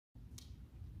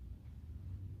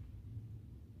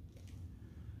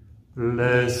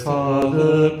Blessed are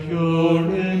the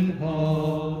pure in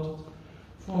heart,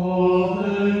 for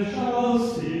they shall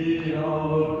see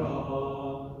our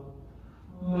God.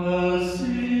 The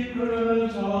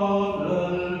secret of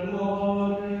the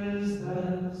Lord is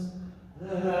theirs,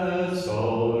 their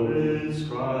soul is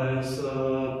Christ's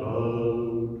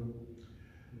abode.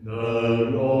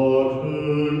 The Lord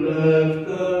who left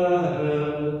the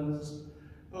heavens,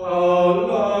 our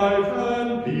life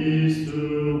and peace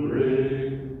to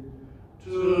bring,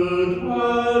 to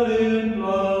dwell in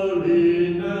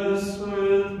lowliness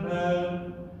with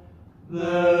men,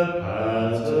 their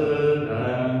pattern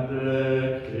and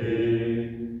their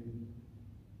king.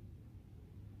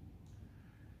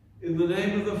 In the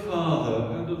name of the Father,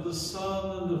 and of the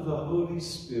Son, and of the Holy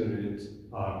Spirit.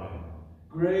 Amen.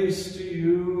 Grace to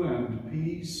you and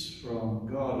peace from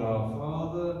God our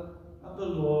Father and the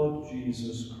Lord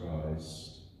Jesus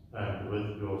Christ. And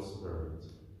with your spirit.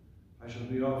 I shall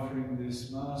be offering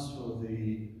this Mass for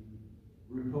the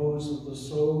repose of the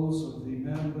souls of the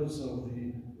members of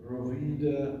the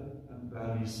Rovida and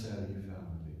Baricelli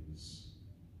families.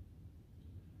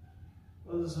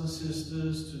 Brothers and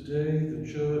sisters, today the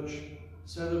Church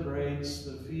celebrates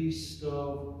the feast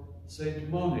of Saint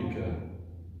Monica,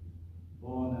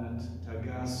 born at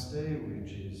Tagaste,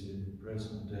 which is in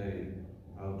present-day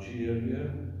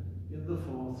Algeria, in the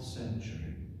 4th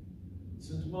century.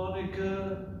 St.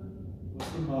 Monica was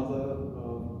the mother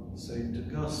of St.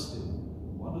 Augustine,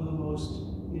 one of the most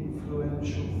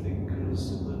influential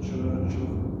thinkers in the Church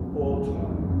of all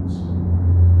times.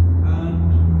 And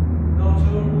not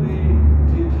only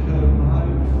did her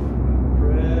life and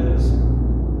prayers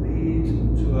lead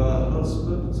to her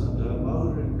husband's and her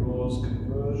mother-in-law's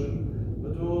conversion,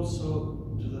 but also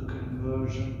to the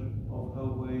conversion of her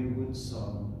wayward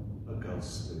son,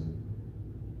 Augustine.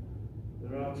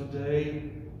 There are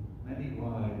today many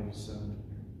wives and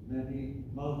many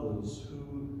mothers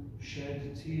who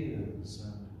shed tears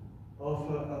and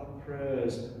offer up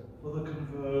prayers for the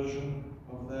conversion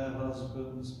of their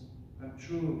husbands and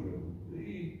children.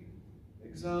 The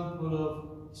example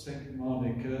of Saint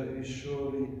Monica is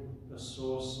surely a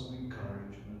source of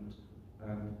encouragement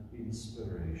and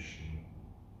inspiration.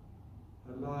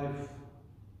 Her life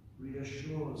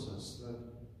reassures us that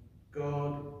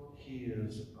God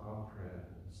hears our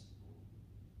prayers.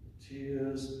 The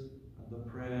tears and the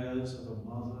prayers of a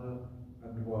mother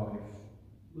and wife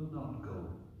will not go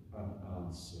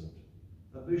unanswered.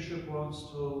 A bishop once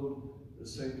told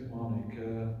Saint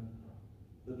Monica,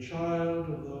 "The child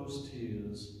of those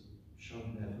tears shall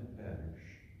never perish."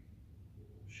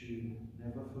 She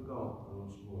never forgot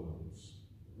those words,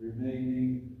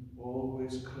 remaining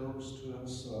always close to her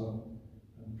son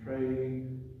and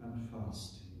praying and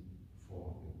fasting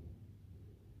for him.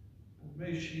 And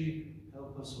may she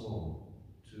help us all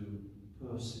to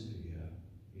persevere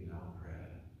in our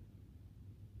prayer.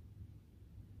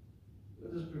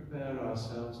 Let us prepare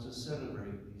ourselves to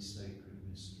celebrate these sacred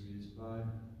mysteries by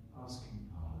asking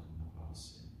pardon of our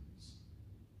sins.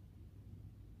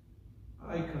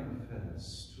 I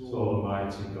confess to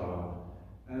Almighty God,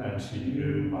 and to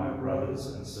you, my brothers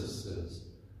and sisters,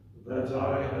 that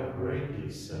I have greatly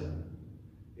sinned,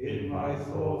 in my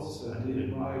thoughts and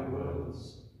in my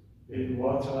words, in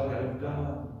what I have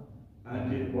done,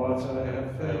 and in what I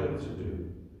have failed to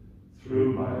do,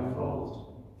 through my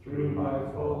fault, through my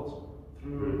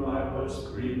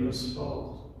most grievous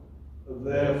fault.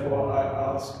 Therefore I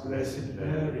ask Blessed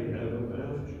Mary, ever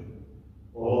Virgin,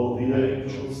 all the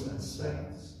angels and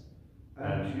saints,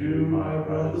 and you, my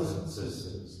brothers and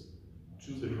sisters,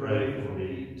 to pray for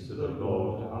me to the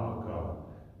Lord our God.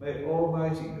 May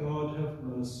Almighty God have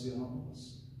mercy on us,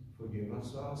 forgive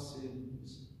us our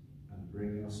sins, and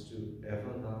bring us to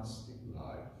everlasting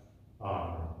life.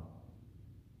 Amen.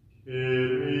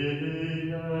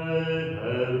 Kyrie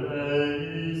eleison,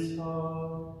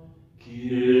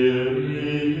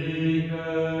 Kyrie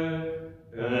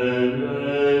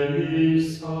eleison,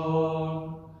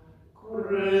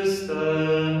 Christe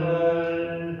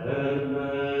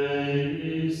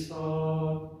eleison,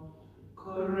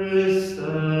 Christe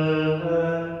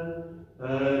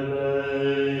eleison,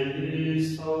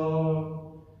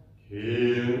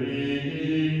 Kyrie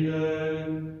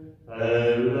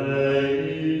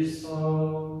eleison,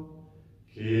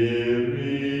 Kyrie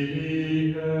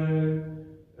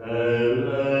eleison.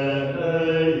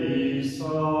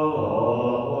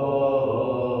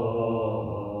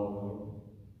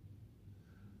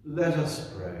 Let us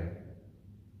pray.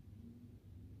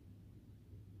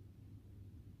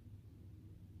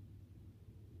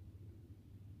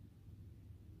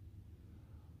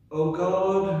 O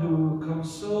God, who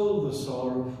console the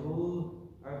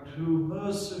sorrowful and who mercifully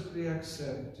mercifully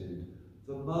accepted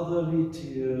the motherly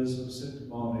tears of St.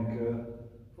 Monica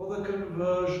for the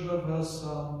conversion of her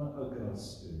son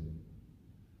Augustine.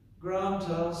 Grant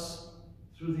us,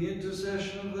 through the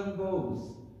intercession of them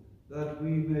both, that we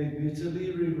may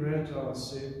bitterly regret our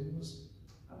sins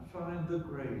and find the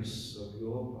grace of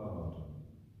your pardon.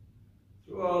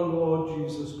 Through our Lord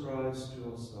Jesus Christ,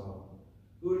 your Son,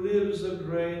 who lives and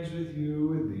reigns with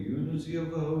you in the unity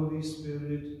of the Holy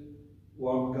Spirit,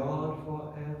 one God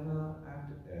forever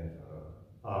and ever.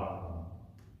 Amen.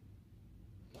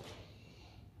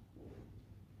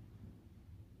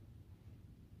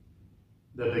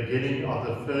 The beginning of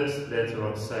the first letter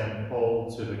of St.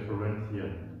 Paul to the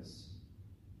Corinthians.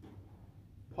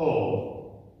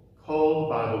 Paul, called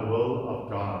by the will of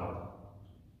God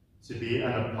to be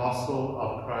an apostle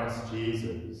of Christ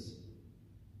Jesus,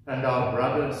 and our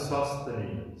brother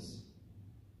Sosthenes,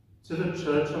 to the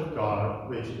church of God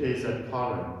which is at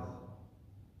Corinth,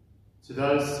 to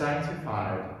those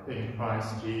sanctified in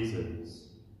Christ Jesus,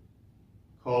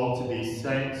 called to be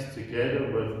saints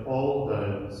together with all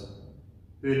those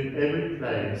who in every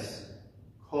place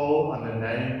call on the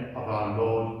name of our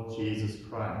Lord Jesus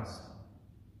Christ,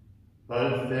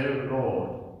 both their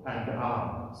Lord and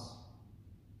ours.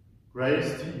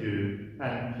 Grace to you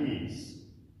and peace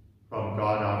from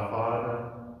God our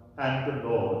Father and the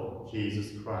Lord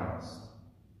Jesus Christ.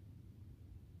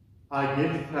 I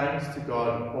give thanks to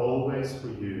God always for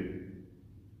you,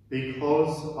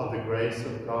 because of the grace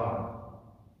of God,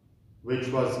 which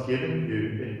was given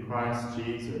you in Christ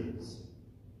Jesus,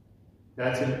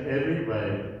 that in every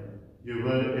way you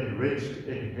were enriched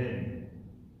in him,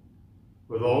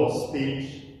 with all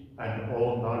speech and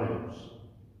all knowledge,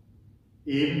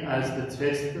 even as the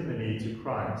testimony to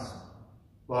Christ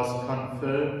was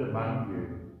confirmed among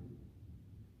you,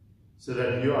 so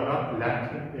that you are not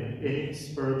lacking in any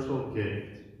spiritual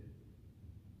gift,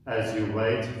 as you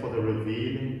wait for the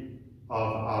revealing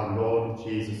of our Lord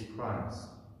Jesus Christ,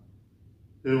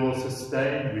 who will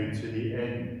sustain you to the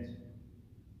end,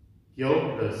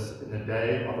 guiltless in the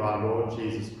day of our Lord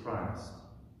Jesus Christ.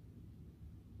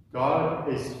 God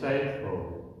is faithful,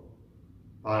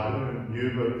 by whom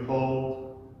you were called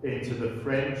into the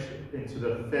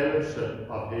fellowship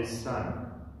of his Son,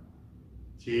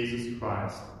 Jesus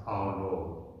Christ our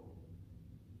Lord.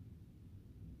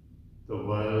 The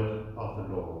word of the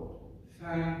Lord.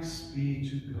 Thanks be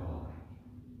to God.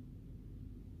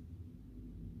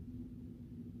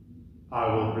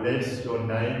 I will bless your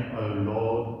name, O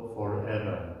Lord,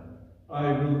 forever.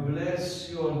 I will bless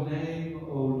your name,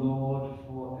 O Lord,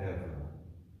 forever.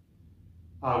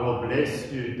 I will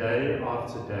bless you day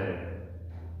after day,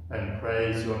 and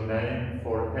praise your name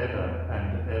forever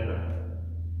and ever.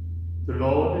 The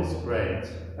Lord is great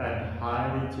and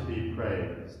highly to be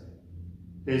praised.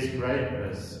 His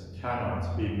greatness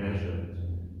cannot be measured.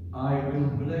 I will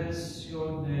bless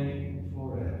your name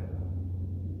forever.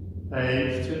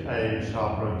 Age to age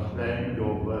shall proclaim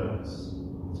your works,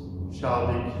 shall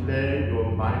declare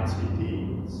your mighty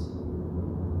deeds.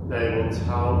 They will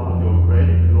tell of your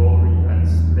great glory and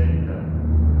splendor,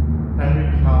 and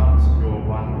recount your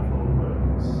wonderful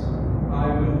works. I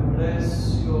will bless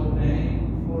your name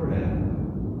forever.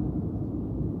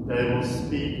 They will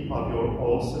speak of your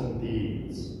awesome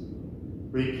deeds,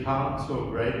 recount your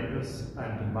greatness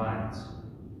and might.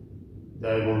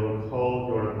 They will recall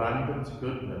your abundant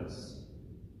goodness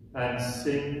and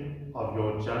sing of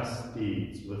your just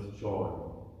deeds with joy.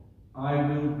 I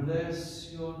will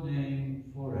bless your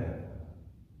name forever.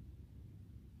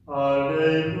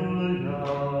 Alleluia,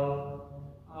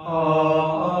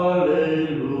 alleluia,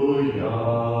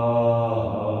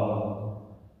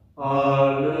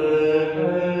 alleluia.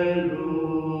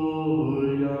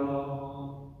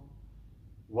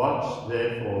 Watch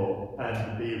therefore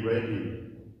and be ready.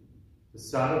 The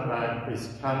Son of Man is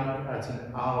coming at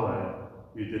an hour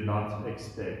you do not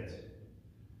expect.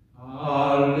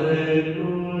 Alleluia,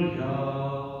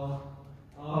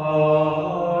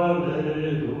 alleluia,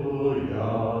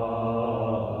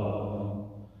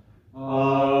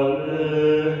 alleluia.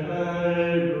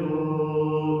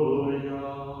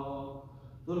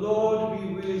 The Lord be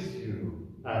with you.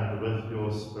 And with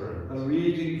your spirit. A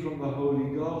reading from the Holy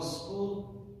Gospel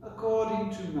according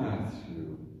to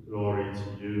Matthew. Glory to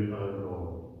you, O Lord.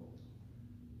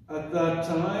 At that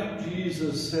time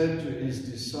Jesus said to his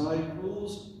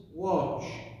disciples, "Watch,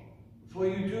 for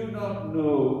you do not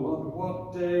know on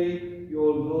what day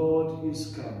your Lord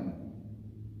is coming.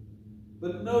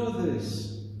 But know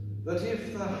this, that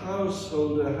if the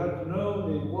householder had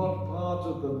known in what part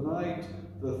of the night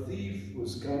the thief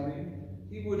was coming,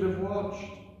 he would have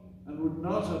watched and would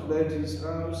not have let his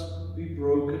house be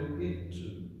broken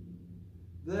into.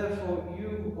 Therefore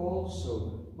you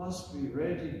also must be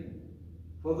ready,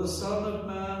 for the Son of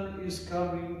Man is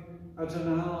coming at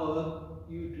an hour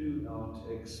you do not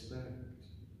expect.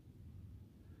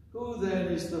 Who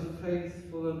then is the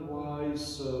faithful and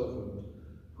wise servant,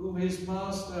 whom his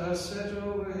master has set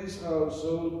over his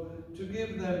household to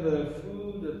give them their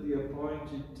food at the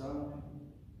appointed time?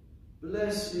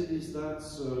 Blessed is that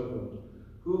servant,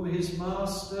 whom his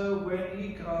master, when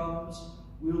he comes,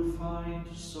 will find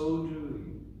so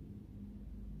doing.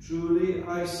 Truly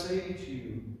I say to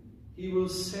you, he will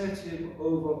set him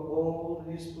over all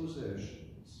his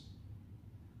possessions.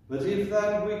 But if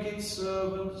that wicked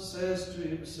servant says to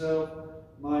himself,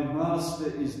 my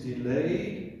master is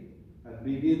delayed, and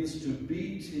begins to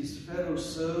beat his fellow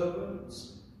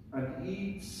servants, and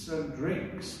eats and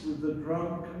drinks with the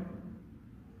drunken,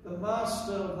 the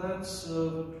master of that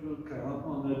servant will come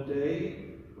on a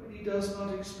day when he does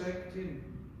not expect him,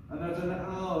 and at an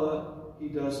hour he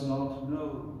does not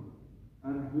know,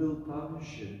 and will punish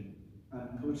him,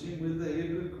 and put him with the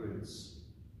hypocrites.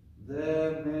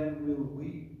 There men will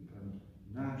weep and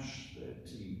gnash their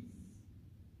teeth.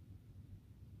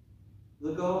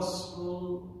 The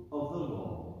Gospel of the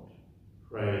Lord.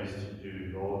 Praise to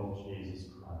you, Lord Jesus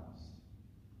Christ.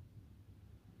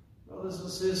 Brothers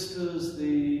and sisters,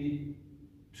 the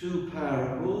two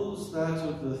parables, that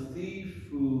of the thief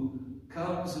who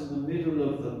comes in the middle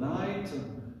of the night,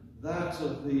 and that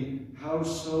of the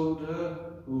householder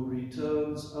who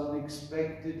returns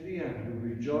unexpectedly and who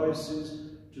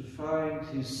rejoices to find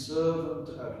his servant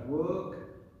at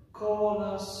work, call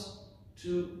us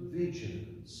to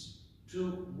vigilance,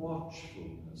 to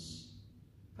watchfulness.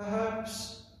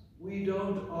 Perhaps we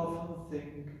don't often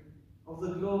think of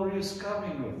the glorious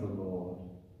coming of the Lord,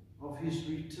 of his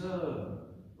return,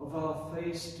 of our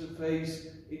face-to-face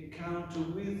encounter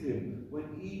with him,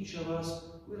 when each of us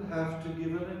will have to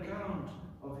give an account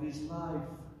of his life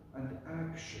and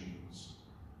actions.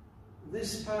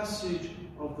 This passage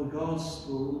of the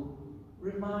Gospel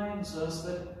reminds us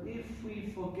that if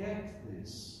we forget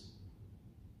this,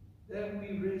 then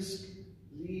we risk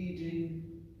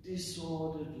leading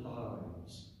disordered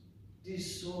lives,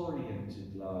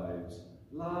 disoriented lives,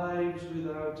 lives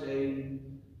without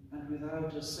aim and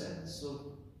without a sense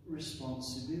of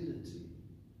responsibility.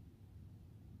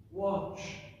 Watch,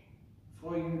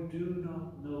 for you do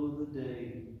not know the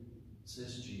day,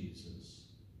 says Jesus.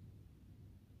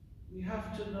 We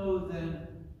have to know then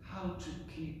how to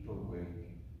keep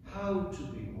awake, how to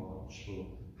be watchful,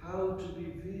 how to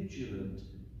be vigilant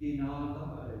in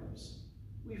our lives.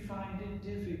 We find it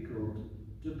difficult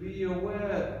to be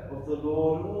aware of the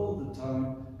Lord all the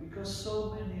time because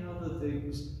so many other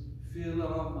things fill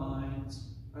our minds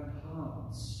and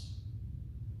hearts.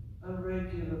 A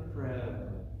regular prayer,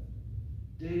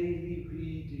 daily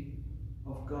reading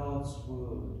of God's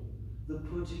word, the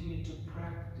putting into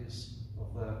practice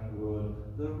of that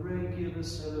word, the regular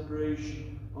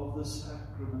celebration of the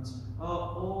sacraments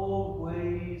are all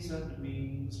ways and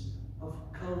means of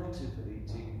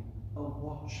cultivating a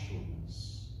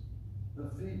watchfulness, a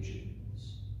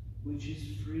vigilance, which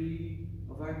is free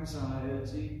of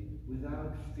anxiety,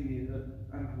 without fear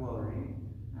and worry,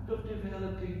 and of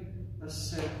developing a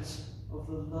sense of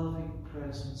the loving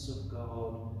presence of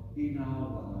God in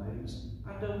our lives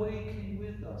and awakening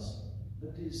with us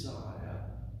a desire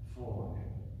for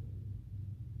him.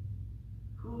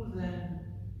 Who then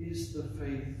is the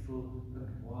faithful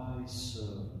and wise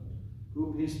servant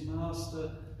whom his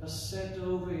master has set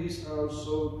over his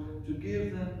household to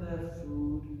give them their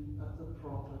food at the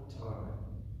proper time?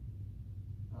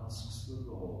 Asks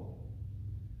the Lord.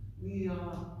 We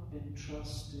are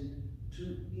entrusted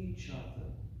to each other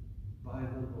by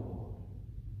the Lord.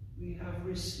 We have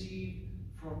received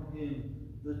from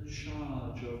him the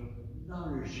charge of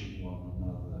nourishing one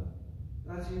another,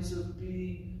 that is, of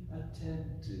being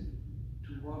attentive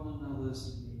to one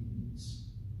another's needs.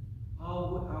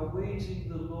 Our waiting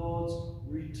the Lord's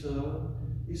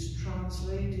return is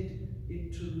translated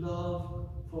into love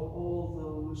for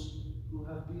all those who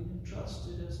have been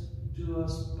entrusted to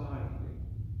us by him,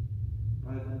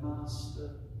 by the Master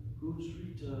whose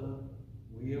return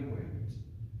we await.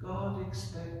 God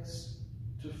expects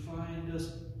to find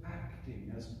us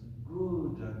acting as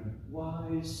good and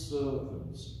wise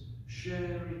servants,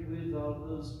 sharing with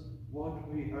others what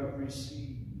we have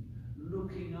received,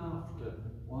 looking after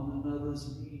one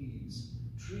another's needs,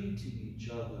 treating each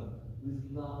other with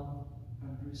love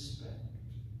and respect.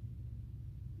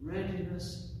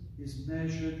 Readiness is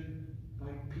measured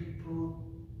by people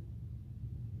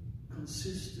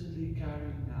consistently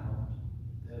carrying out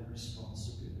their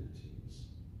responsibilities.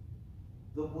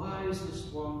 The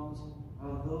wisest ones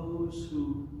are those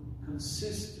who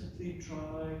consistently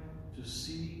try to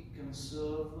seek and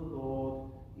serve the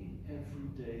Lord in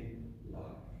everyday life.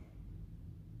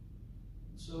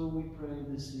 So we pray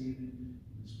this evening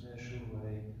in a special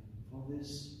way for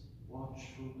this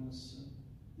watchfulness and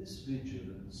this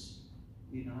vigilance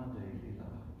in our daily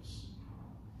lives.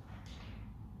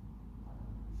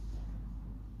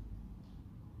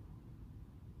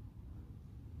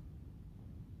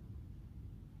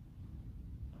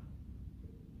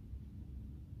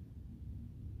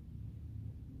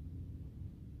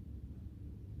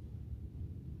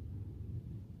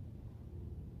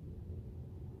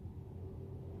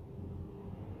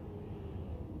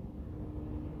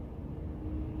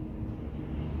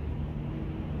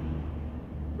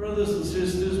 Brothers and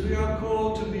sisters, we are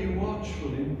called to be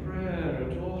watchful in prayer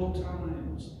at all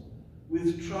times.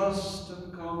 With trust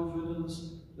and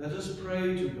confidence, let us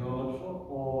pray to God for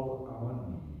all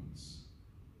our needs.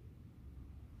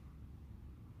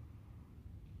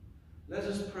 Let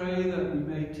us pray that we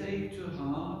may take to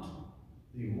heart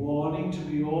the warning to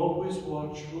be always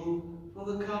watchful for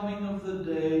the coming of the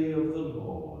day of the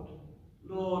Lord.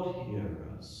 Lord, hear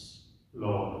us.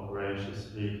 Lord,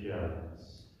 graciously hear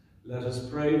us. Let us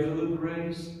pray for the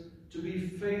grace to be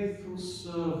faithful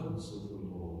servants of the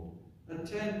Lord,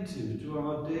 attentive to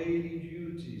our daily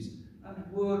duties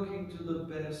and working to the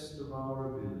best of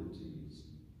our abilities.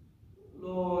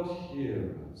 Lord,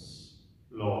 hear us.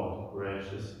 Lord,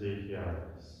 graciously hear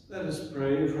us. Let us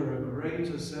pray for a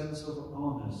greater sense of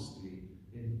honesty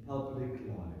in public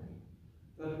life,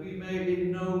 that we may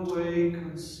in no way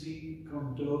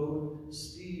condone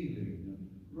stealing and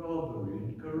robbery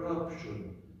and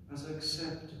corruption as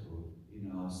acceptable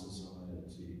in our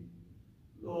society.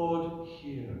 Lord,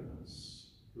 hear us.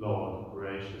 Lord,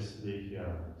 graciously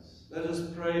hear us. Let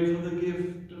us pray for the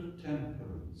gift of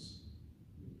temperance.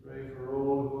 We pray for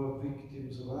all who are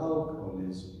victims of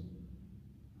alcoholism,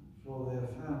 for their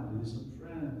families and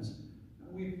friends.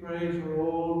 And we pray for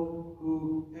all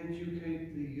who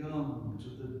educate the young to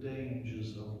the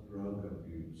dangers of drug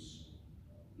abuse.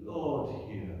 Lord,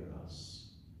 hear us.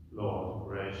 Lord,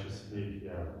 graciously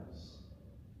hear us.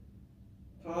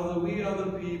 Father, we are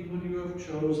the people you have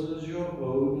chosen as your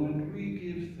own, and we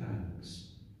give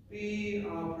thanks. Be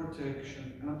our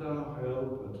protection and our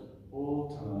help at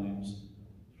all times,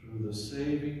 through the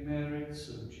saving merits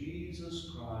of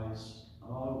Jesus Christ,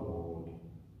 our Lord.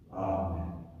 Amen.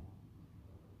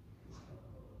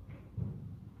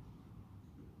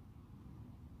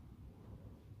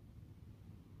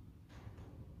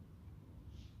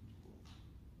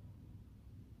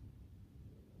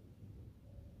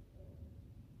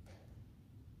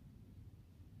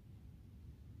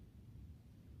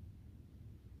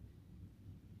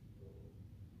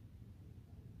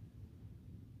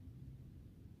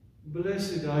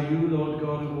 Blessed are you, Lord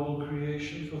God of all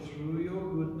creation, for through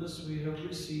your goodness we have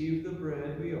received the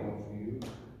bread we offer you,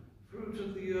 fruit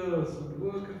of the earth and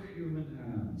work of human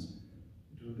hands.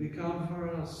 It will become for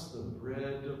us the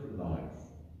bread of life.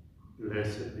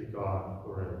 Blessed be God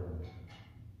forever.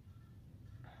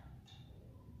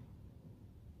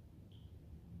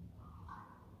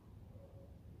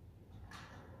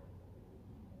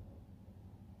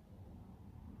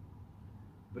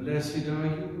 Blessed are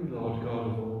you, Lord God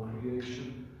of all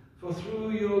creation, for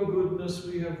through your goodness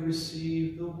we have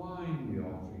received the wine we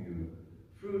offer you,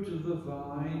 fruit of the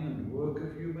vine and work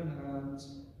of human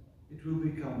hands. It will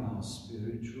become our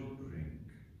spiritual drink.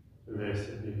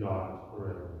 Blessed be God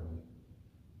forever.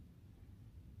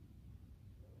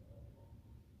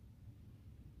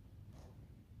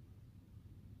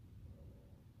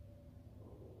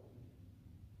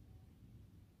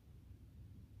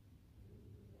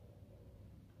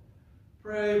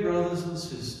 Pray, brothers and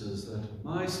sisters, that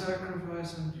my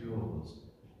sacrifice and yours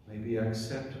may be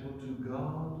acceptable to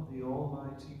God, the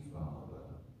Almighty Father.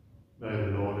 May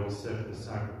the Lord accept the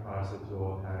sacrifice at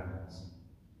your hands,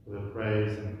 for the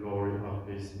praise and glory of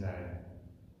his name,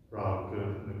 for our good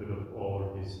and the good of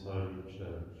all his holy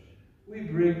church. We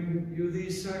bring you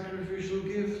these sacrificial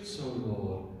gifts, O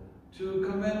Lord, to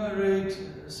commemorate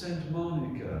Saint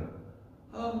Monica,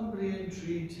 humbly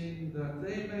entreating that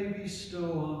they may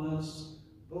bestow on us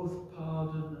both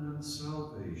pardon and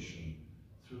salvation,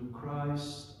 through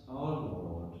Christ our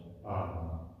Lord.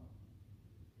 Amen.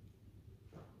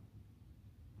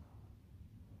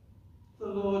 The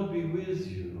Lord be with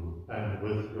you. And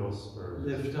with your spirit.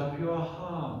 Lift up your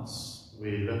hearts.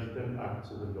 We lift them up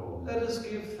to the Lord. Let us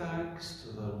give thanks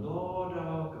to the Lord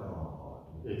our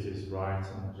God. It is right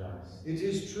and just. It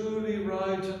is truly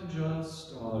right and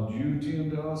just, our duty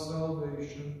and our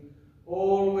salvation,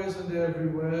 always and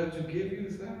everywhere to give you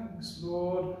thanks,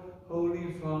 Lord,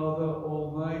 Holy Father,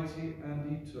 almighty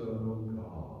and eternal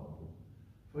God.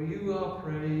 For you are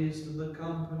praised in the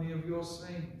company of your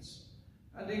saints,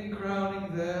 and in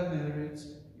crowning their merits,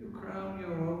 you crown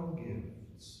your own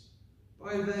gifts.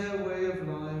 By their way of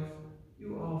life,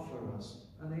 you offer us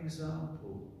an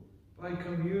example. By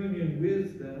communion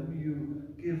with them, you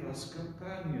give us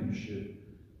companionship.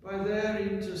 By their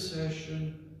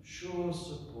intercession, sure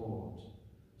support,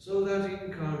 so that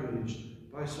encouraged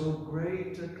by so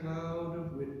great a cloud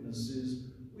of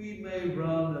witnesses, we may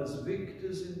run as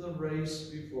victors in the race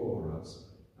before us,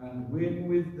 and win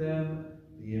with them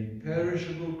the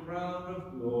imperishable crown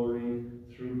of glory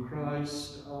through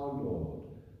Christ our Lord.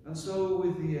 And so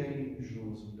with the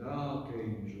angels and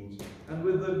archangels, and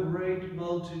with the great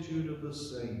multitude of the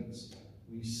saints,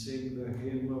 we sing the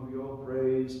hymn of your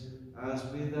praise, as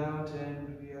without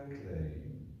end we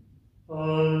acclaim.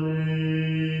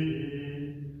 Holy,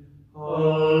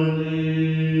 holy,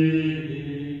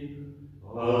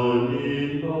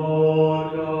 holy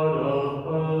Lord God of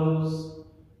hosts,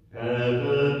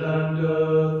 heaven and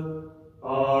earth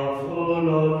are full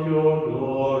of your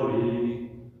glory.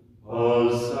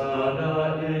 Hosanna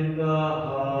in the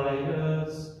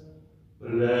highest.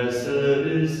 Blessed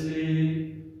is he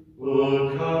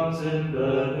who comes in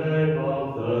the name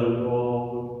of the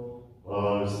Lord.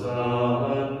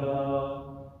 Hosanna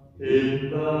in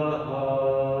the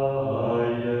highest.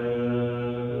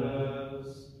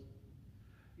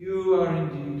 You are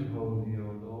indeed holy, O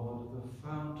Lord, the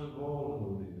fount of all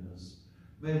holiness.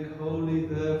 Make holy,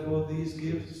 therefore, these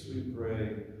gifts, we pray,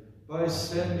 by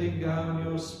sending down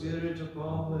your Spirit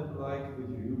upon them like the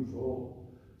dewfall,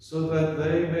 so that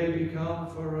they may become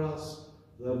for us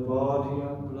the body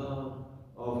and blood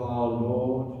of our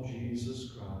Lord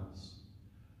Jesus Christ.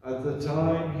 At the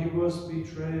time he was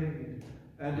betrayed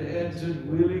and entered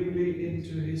willingly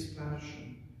into his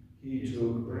passion, he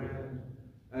took bread,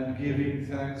 and giving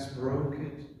thanks broke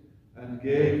it, and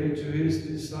gave it to his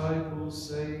disciples,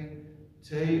 saying,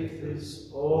 "Take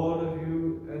this, all of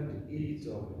you, and eat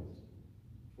of it.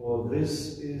 For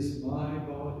this is my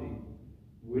body,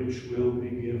 which will be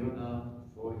given up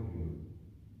for you."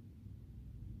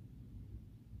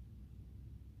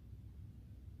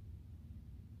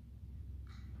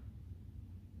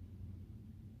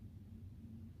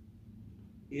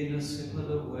 In a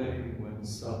similar way, when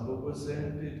supper was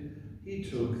ended, he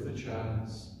took the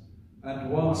chalice, and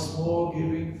once more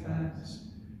giving thanks,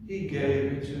 he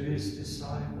gave it to his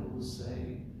disciples,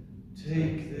 saying,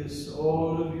 "Take this,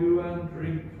 all of you, and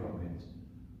drink from it,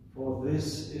 for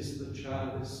this is the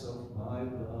chalice of my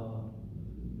blood,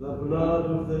 the blood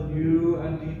of the new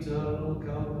and eternal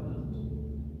covenant,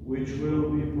 which will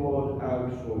be poured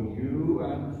out for you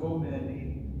and for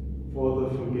many for the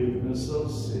forgiveness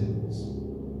of sins.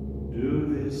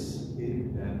 Do this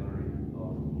in memory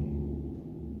of me."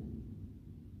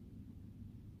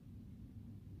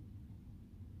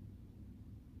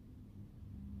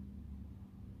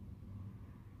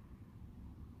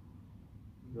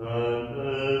 The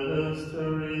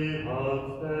mystery of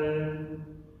faith.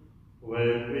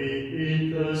 When we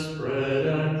eat this bread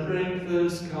and drink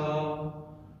this cup,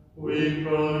 we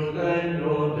proclaim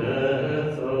your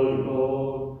death, O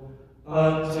Lord,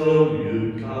 until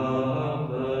you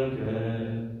come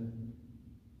again.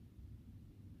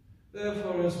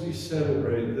 Therefore, as we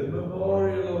celebrate the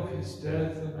memorial of his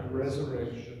death and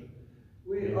resurrection,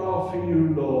 we offer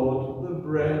you, Lord, the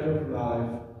bread of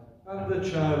life and the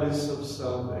chalice of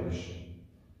salvation,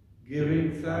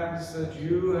 giving thanks that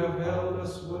you have held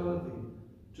us worthy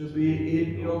to be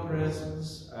in your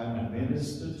presence and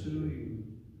minister to you.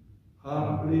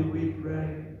 Humbly we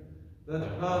pray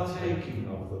that, partaking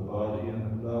of the body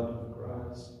and blood of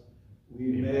Christ,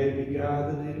 we may be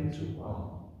gathered into one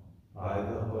by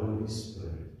the Holy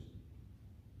Spirit.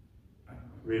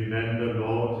 Remember,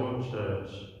 Lord, your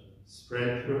church,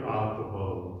 spread throughout the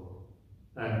world,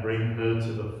 and bring her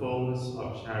to the fullness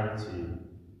of charity,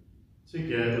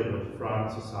 together with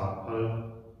Francis our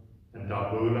Pope, and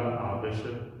Dabula our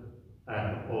Bishop,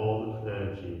 and all the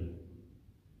clergy.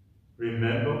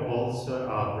 Remember also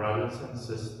our brothers and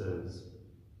sisters,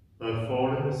 who have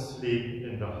fallen asleep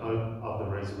in the hope of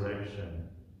the resurrection,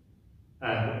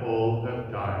 and all who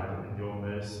have died in your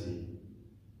mercy.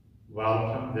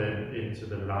 Welcome them into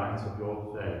the light of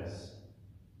your face.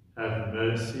 Have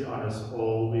mercy on us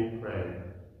all, we pray,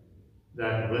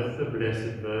 that with the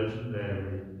Blessed Virgin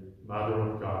Mary, Mother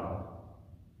of God,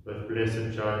 with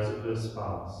blessed Joseph her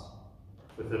spouse,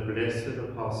 with the blessed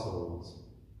apostles,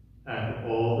 and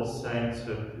all the saints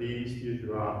who have pleased you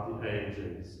throughout the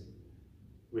ages,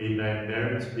 we may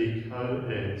merit to be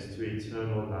co-heirs to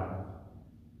eternal life,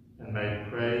 and may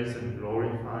praise and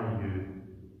glorify you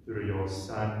through your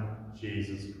Son,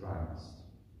 Jesus Christ.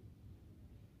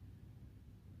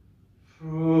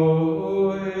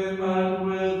 Through him and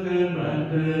with him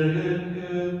and in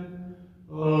him,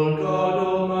 O God,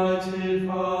 Almighty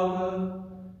Father,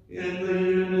 in the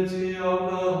unity of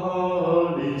the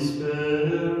Holy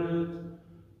Spirit,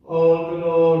 all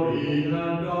glory and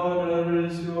honor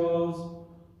is yours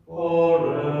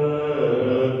forever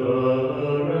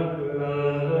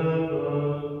and ever.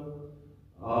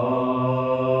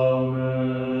 Amen.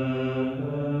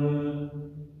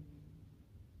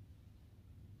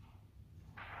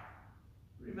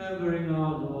 Remembering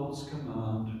our Lord's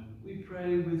command, we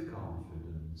pray with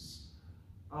confidence.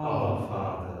 Our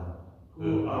Father,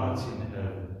 who art in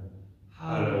heaven,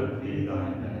 hallowed be thy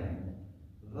name.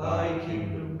 Thy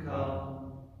kingdom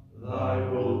come, thy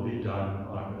will be done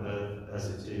on earth as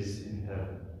it is in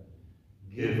heaven.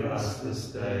 Give us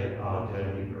this day our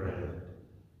daily bread,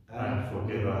 and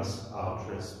forgive us our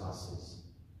trespasses,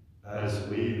 as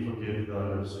we forgive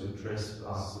those who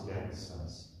trespass against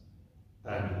us.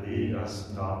 And lead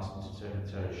us not into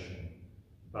temptation,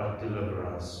 but deliver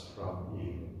us from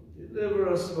evil. Deliver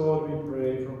us, Lord, we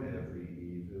pray, from every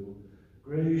evil.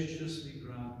 Graciously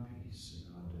grant peace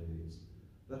in our days,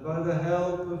 that by the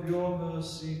help of your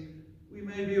mercy we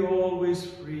may be always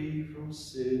free from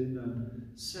sin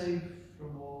and safe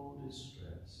from all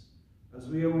distress, as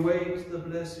we await the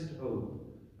blessed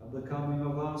hope and the coming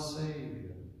of our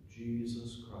Saviour,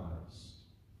 Jesus Christ.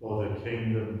 For the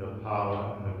kingdom, the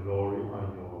power, and the glory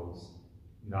are yours,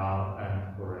 now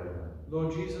and forever.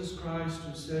 Lord Jesus Christ,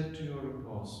 who said to your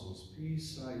apostles,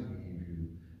 "Peace I leave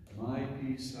you, my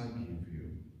peace I give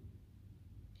you,"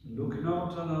 look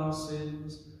not on our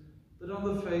sins, but on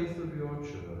the faith of your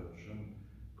church, and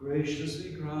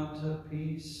graciously grant her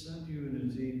peace and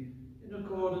unity in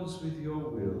accordance with your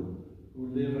will, who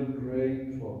live and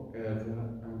reign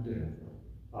forever and ever.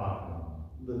 Amen.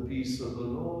 The peace of the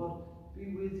Lord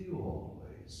be with you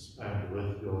always. And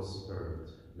with your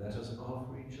spirit. Let us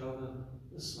offer each other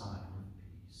the sign of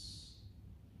peace.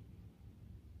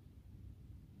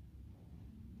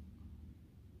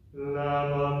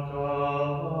 Lamb of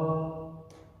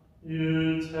God,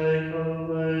 you take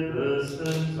away the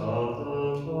sins of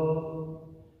the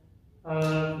world.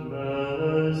 Have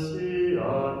mercy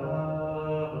on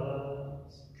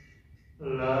us.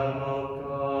 Lamb of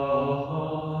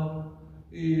God,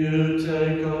 you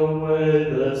take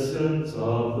away the sins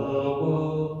of the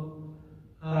world.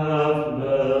 Have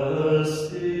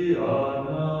mercy on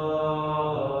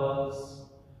us.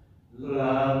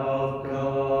 Lamb of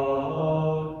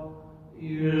God,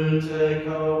 you take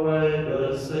away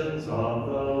the sins of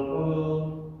the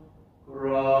world.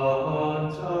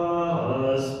 Grant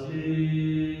us peace.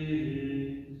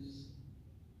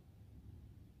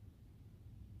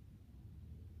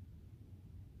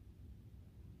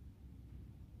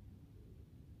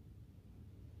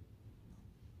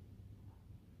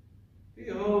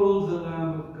 Behold the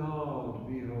Lamb of God,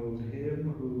 behold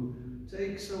him who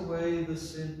takes away the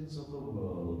sins of the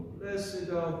world. Blessed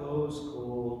are those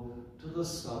called to the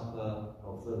supper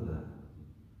of the Lamb.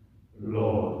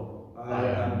 Lord, I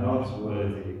am not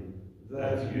worthy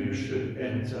that you should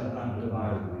enter under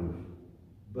my roof,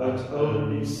 but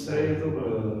only say the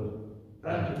word,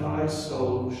 and my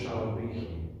soul shall be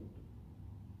healed.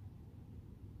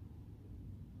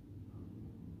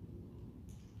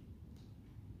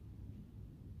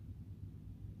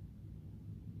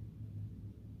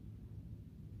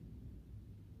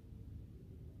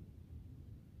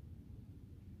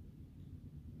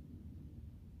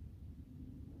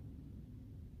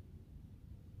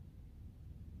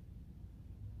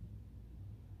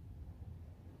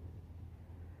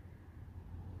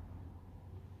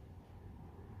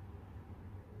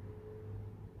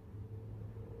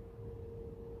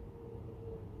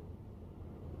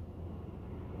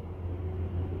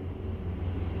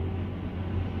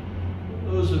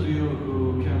 Those of you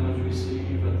who cannot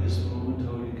receive at this moment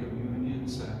Holy Communion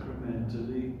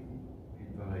sacramentally, we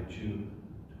invite you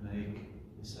to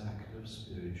make this act of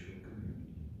spiritual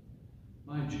communion.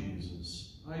 My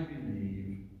Jesus, I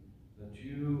believe that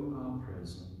you are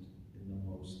present in the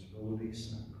most holy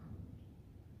sacrament.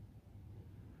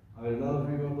 I love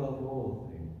you above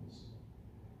all things,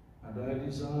 and I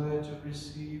desire to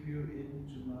receive you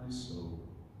into my soul.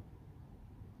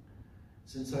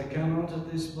 Since I cannot at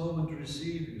this moment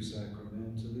receive you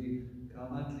sacramentally,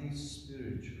 come at least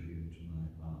spiritually into my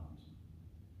heart.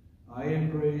 I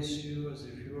embrace you as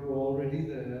if you were already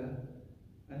there,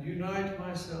 and unite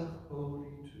myself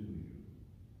wholly to you.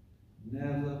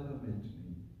 Never permit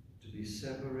me to be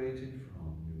separated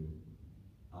from you.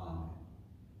 Amen.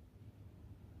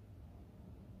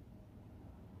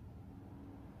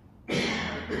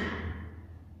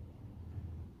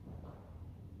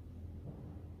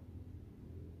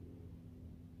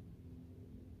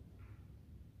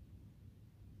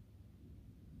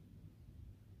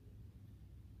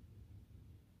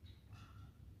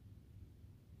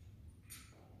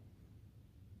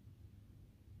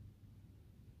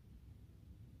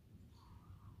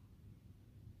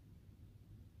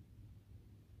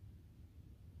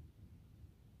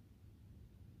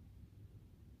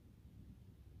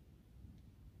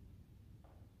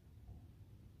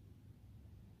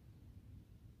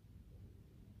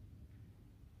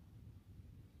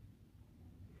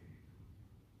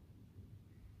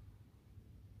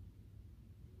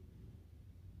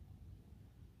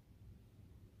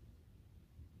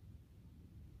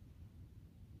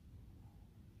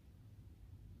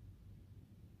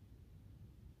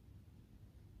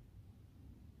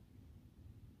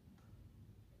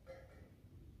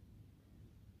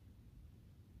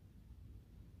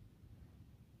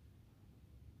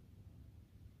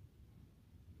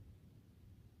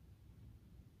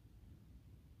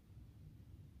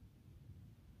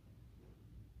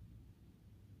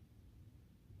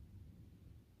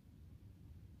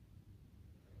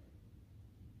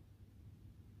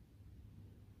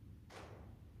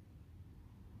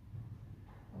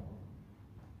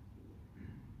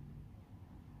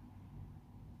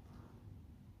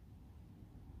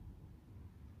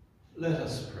 Let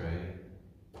us pray.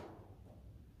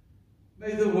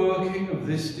 May the working of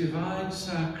this divine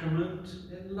sacrament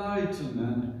enlighten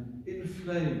and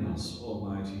inflame us,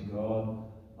 Almighty God,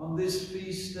 on this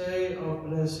feast day of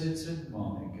Blessed St.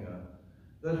 Monica,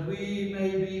 that we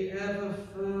may be ever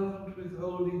fervent with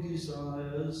holy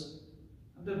desires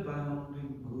and abound in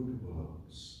good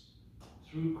works.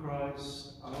 Through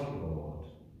Christ our Lord.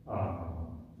 Amen.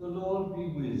 The Lord be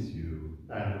with you.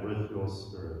 And with your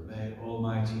spirit. May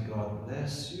Almighty God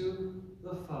bless you,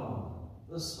 the Father,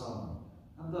 the Son,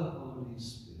 and the Holy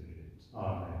Spirit.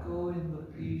 Amen. Go in the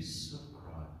peace of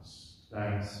Christ.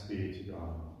 Thanks be to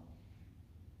God.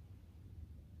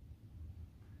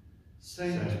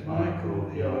 Saint Michael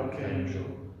the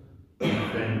Archangel,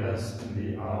 defend us in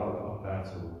the hour of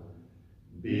battle.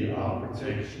 Be our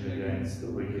protection against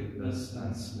the wickedness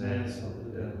and snares of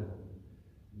the devil.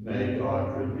 May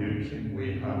God rebuke him,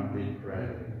 we humbly pray.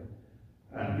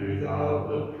 And do thou,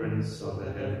 the Prince of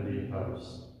the heavenly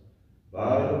host,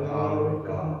 by the power of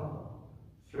God,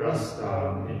 thrust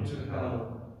down into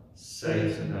hell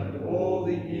Satan and all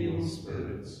the evil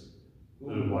spirits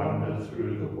who wander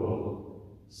through the world,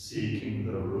 seeking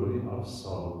the ruin of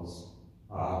souls.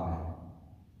 Amen.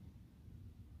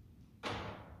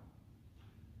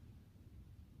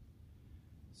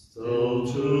 Still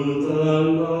to the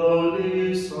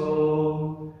lowly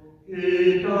soul,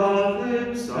 he doth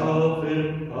himself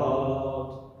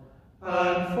impart,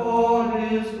 and for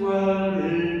his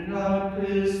dwelling at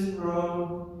his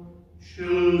throne,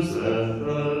 chooseth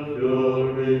the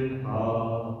pure in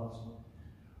heart.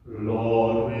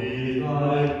 Lord, we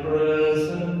thy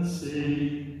presence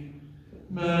seek,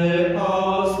 may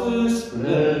ours this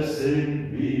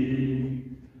blessing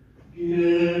be.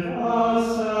 Give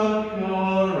us a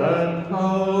pure and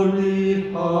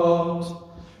holy heart,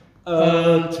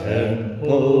 a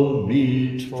temple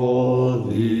meet for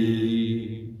thee.